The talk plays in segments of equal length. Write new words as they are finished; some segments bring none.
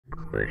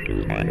Hey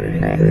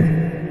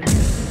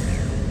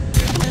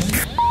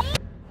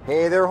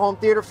there, home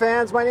theater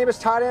fans. My name is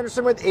Todd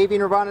Anderson with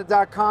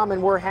AVNirvana.com,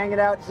 and we're hanging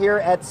out here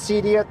at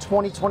CEDIA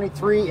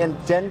 2023 in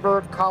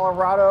Denver,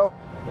 Colorado.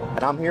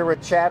 And I'm here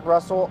with Chad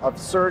Russell of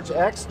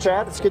SurgeX.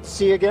 Chad, it's good to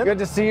see you again. Good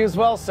to see you as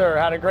well, sir.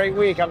 Had a great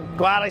week. I'm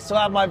glad I still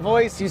have my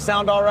voice. You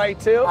sound all right,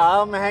 too?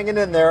 I'm hanging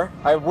in there.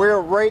 We're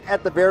right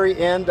at the very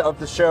end of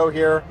the show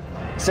here.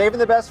 Saving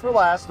the best for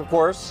last, of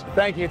course.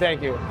 Thank you,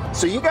 thank you.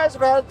 So you guys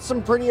have had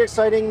some pretty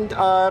exciting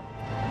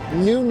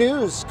new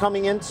news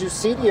coming into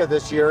CEDIA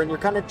this year, and you're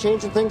kind of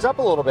changing things up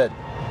a little bit.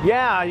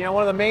 Yeah, you know,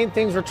 one of the main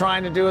things we're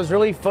trying to do is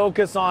really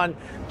focus on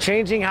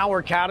changing how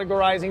we're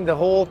categorizing the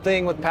whole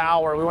thing with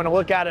power. We want to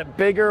look at it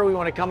bigger. We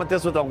want to come at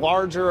this with a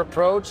larger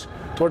approach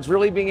towards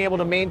really being able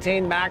to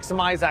maintain,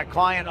 maximize that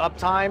client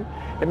uptime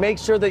and make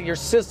sure that your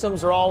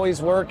systems are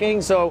always working.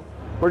 So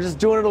we're just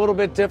doing it a little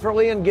bit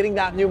differently and getting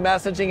that new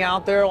messaging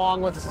out there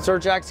along with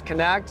SurgeX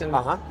Connect and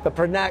the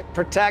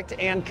protect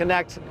and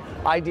connect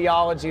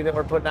ideology that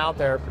we're putting out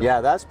there. Yeah,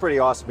 that's pretty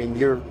awesome. I mean,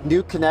 your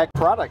new Connect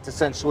product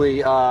essentially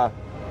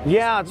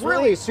yeah, it's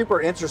really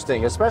super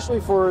interesting, especially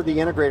for the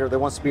integrator that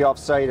wants to be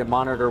off-site and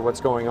monitor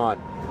what's going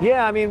on.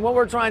 Yeah, I mean, what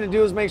we're trying to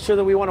do is make sure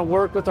that we want to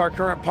work with our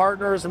current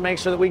partners and make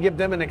sure that we give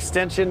them an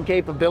extension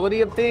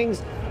capability of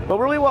things. But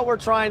really what we're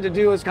trying to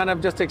do is kind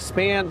of just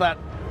expand that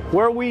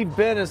where we've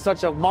been as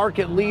such a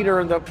market leader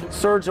in the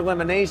surge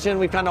elimination.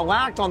 We've kind of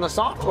lacked on the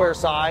software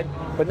side,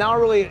 but now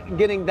really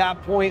getting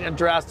that point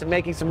addressed and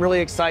making some really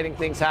exciting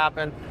things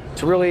happen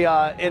to really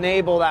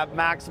enable that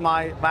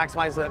maximize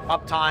the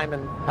uptime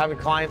and having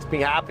clients be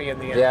happy in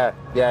the end.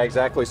 Yeah,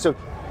 exactly. So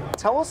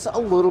tell us a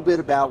little bit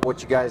about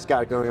what you guys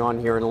got going on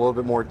here in a little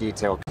bit more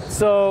detail.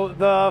 So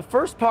the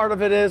first part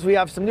of it is we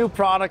have some new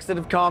products that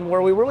have come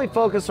where we really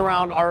focus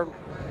around our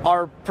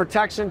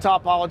protection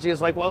topology is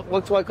like what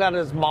looks like that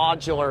is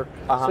modular.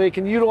 So you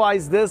can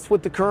utilize this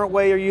with the current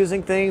way you're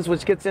using things,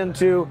 which gets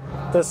into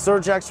the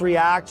SurgeX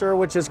reactor,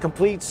 which is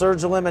complete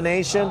surge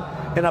elimination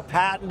in a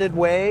patented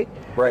way.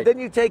 Right. Then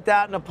you take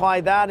that and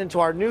apply that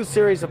into our new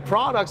series of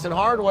products and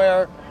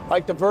hardware,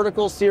 like the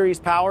vertical series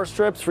power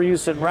strips for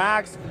use in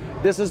racks.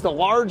 This is the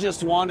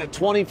largest one at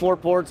 24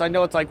 ports. I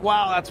know it's like,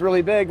 wow, that's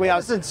really big.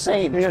 That's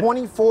insane.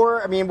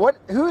 24. I mean,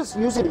 who's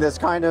using this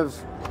kind of?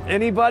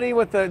 Anybody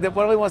with that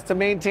really wants to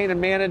maintain and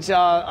manage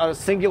a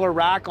singular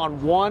rack on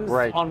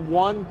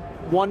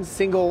one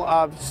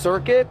single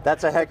circuit.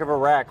 That's a heck of a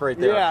rack right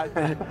there.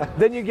 Yeah.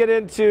 Then you get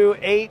into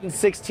 8 and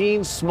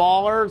 16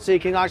 smaller, so you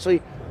can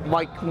actually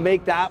like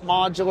make that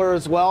modular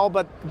as well.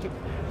 But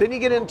then you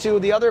get into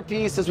the other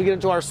piece as we get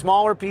into our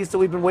smaller piece that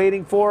we've been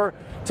waiting for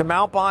to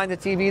mount behind the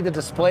TV, the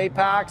display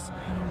packs,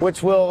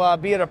 which will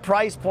be at a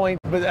price point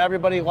that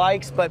everybody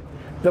likes. But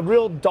the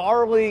real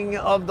darling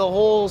of the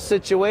whole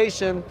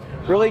situation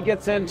really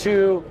gets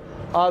into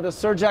the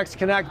SurgeX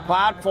Connect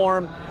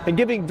platform and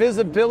giving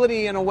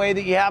visibility in a way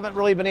that you haven't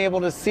really been able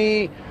to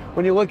see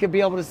when you look at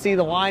being able to see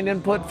the line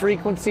input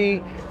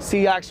frequency,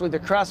 see actually the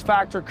crest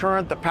factor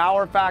current, the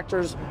power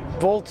factors,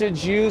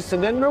 voltage use,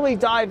 and then really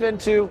dive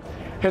into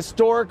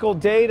historical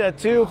data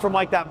too from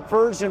like that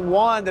version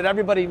 1 that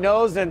everybody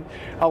knows and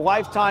a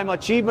lifetime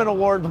achievement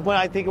award when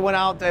I think it went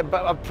out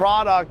a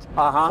product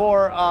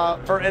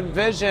for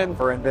Envision.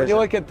 When you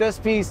look at this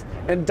piece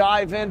and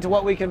dive into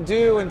what we can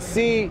do and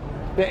see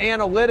the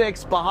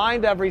analytics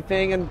behind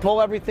everything and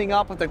pull everything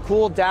up with a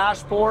cool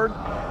dashboard,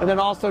 and then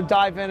also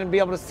dive in and be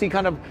able to see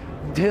kind of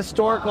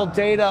historical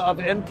data of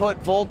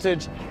input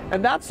voltage.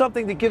 And that's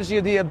something that gives you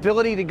the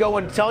ability to go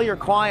and tell your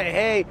client,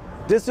 hey,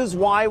 this is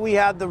why we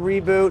had the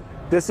reboot,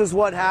 this is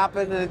what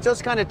happened, and it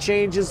just kind of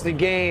changes the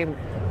game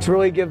to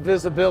really give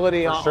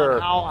visibility on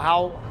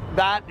how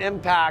that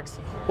impacts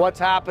what's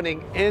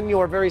happening in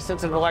your very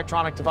sensitive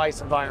electronic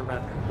device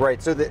environment.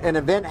 Right, so an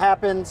event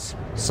happens,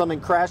 something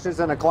crashes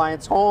in a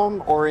client's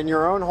home or in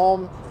your own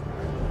home,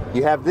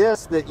 you have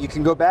this that you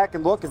can go back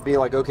and look and be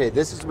like, okay,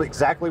 this is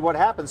exactly what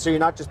happened. So you're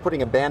not just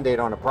putting a Band-Aid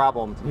on a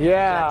problem. You can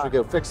actually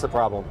go fix the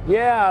problem.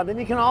 Yeah, then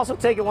you can also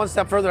take it one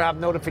step further, have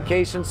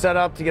notifications set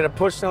up to get a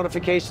push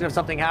notification if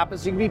something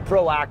happens. So you can be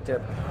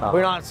proactive.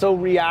 We're not so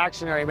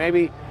reactionary.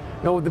 Maybe, you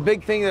know, the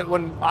big thing that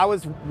when I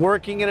was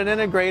working in an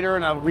integrator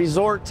in a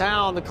resort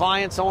town, the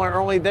clients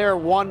are only there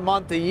 1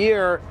 month a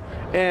year,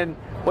 and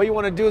what you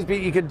want to do is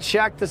you can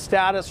check the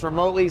status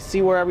remotely,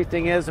 see where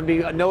everything is, and be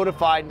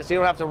notified, so you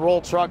don't have to roll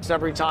trucks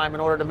every time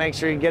in order to make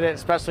sure you get it,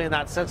 especially in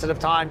that sensitive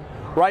time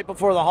right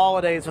before the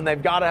holidays when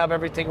they've got to have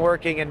everything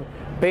working and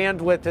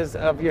bandwidth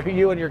of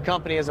you and your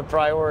company is a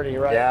priority,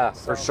 right? Yeah,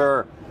 for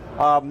sure.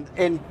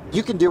 And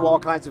you can do all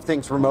kinds of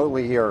things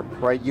remotely here,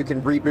 right? You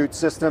can reboot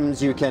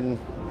systems, you can...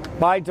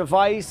 By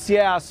device,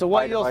 yeah. So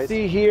what you'll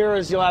see here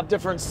is you'll have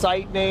different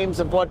site names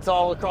of what's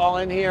all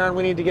in here, and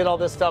we need to get all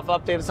this stuff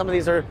updated. Some of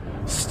these are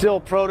still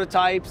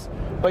prototypes,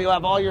 but you'll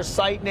have all your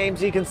site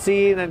names you can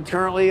see, and then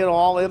currently it'll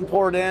all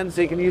import in,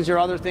 so you can use your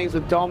other things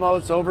with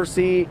Domos,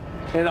 Oversee,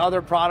 and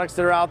other products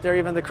that are out there.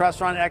 Even the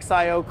Crestron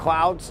XIO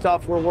cloud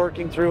stuff we're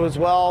working through as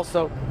well.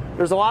 So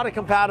there's a lot of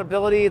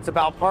compatibility. It's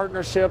about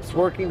partnerships,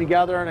 working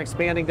together, and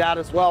expanding that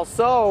as well.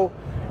 So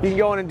You can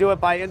go in and do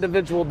it by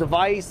individual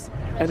device,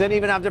 and then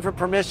even have different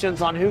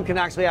permissions on who can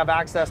actually have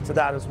access to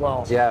that as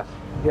well. Yeah,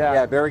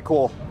 very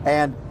cool.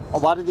 And a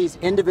lot of these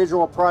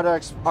individual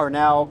products are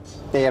now,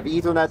 they have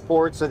Ethernet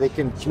ports so they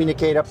can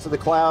communicate up to the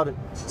cloud.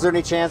 Is there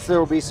any chance there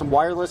will be some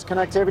wireless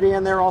connectivity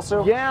in there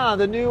also? Yeah,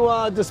 the new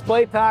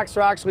display packs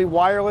are actually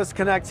wireless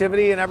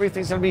connectivity, and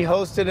everything's going to be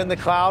hosted in the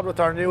cloud with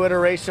our new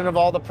iteration of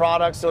all the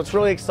products. So it's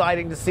really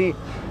exciting to see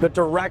the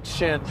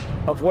direction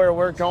of where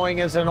we're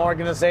going as an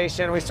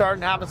organization. We're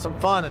starting having some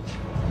fun.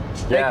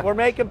 We're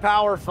making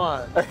power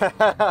fun.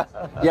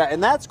 Yeah,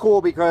 and that's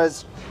cool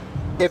because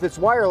if it's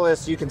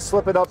wireless, you can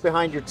slip it up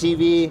behind your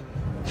TV,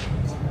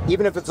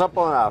 even if it's up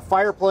on a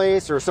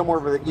fireplace or somewhere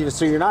where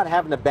so you're not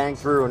having to bang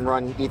through and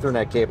run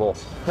Ethernet cable.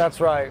 That's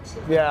right.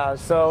 Yeah,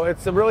 so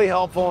it's really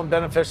helpful and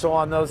beneficial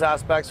on those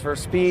aspects for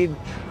speed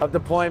of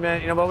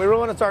deployment. But we really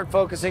want to start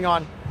focusing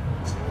on.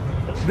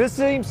 This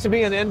seems to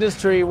be an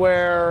industry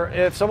where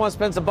if someone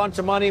spends a bunch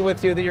of money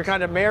with you, that you're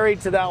kind of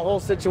married to that whole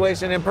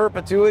situation in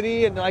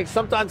perpetuity. And like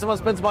sometimes someone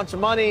spends a bunch of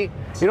money,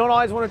 you don't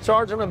always want to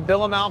charge them and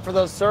bill them out for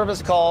those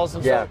service calls.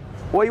 And so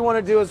what you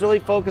want to do is really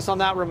focus on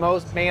that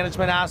remote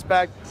management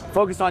aspect,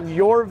 focus on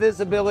your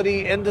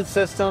visibility into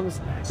systems,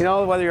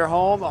 whether you're a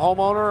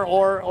homeowner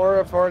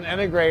or for an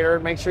integrator,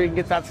 make sure you can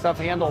get that stuff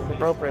handled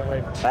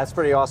appropriately. That's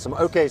pretty awesome.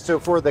 Okay, so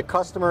for the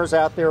customers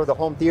out there, the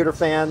home theater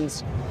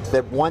fans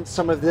that want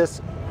some of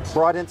this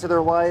brought into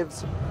their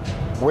lives,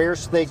 where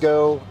should they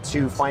go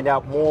to find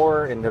out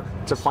more and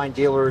to find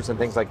dealers and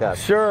things like that?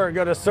 Sure,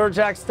 go to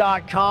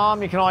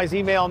SurgeX.com. You can always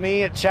email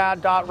me at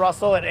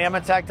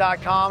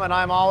chad.russell@amatech.com, and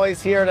I'm always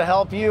here to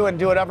help you and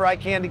do whatever I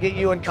can to get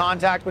you in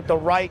contact with the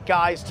right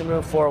guys to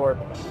move forward.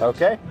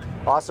 Okay,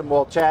 awesome.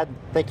 Well, Chad,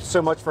 thank you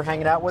so much for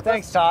hanging out with us.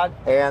 Thanks, Todd.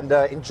 And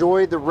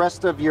enjoy the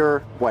rest of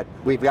your,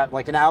 we've got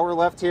like an hour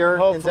left here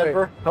in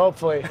Denver?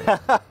 Hopefully.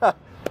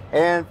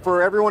 And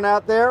for everyone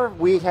out there,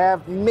 we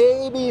have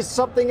maybe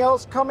something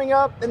else coming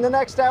up in the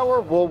next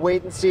hour. We'll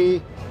wait and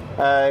see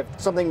if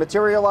something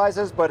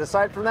materializes. But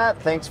aside from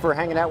that, thanks for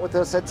hanging out with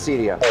us at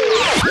CEDIA.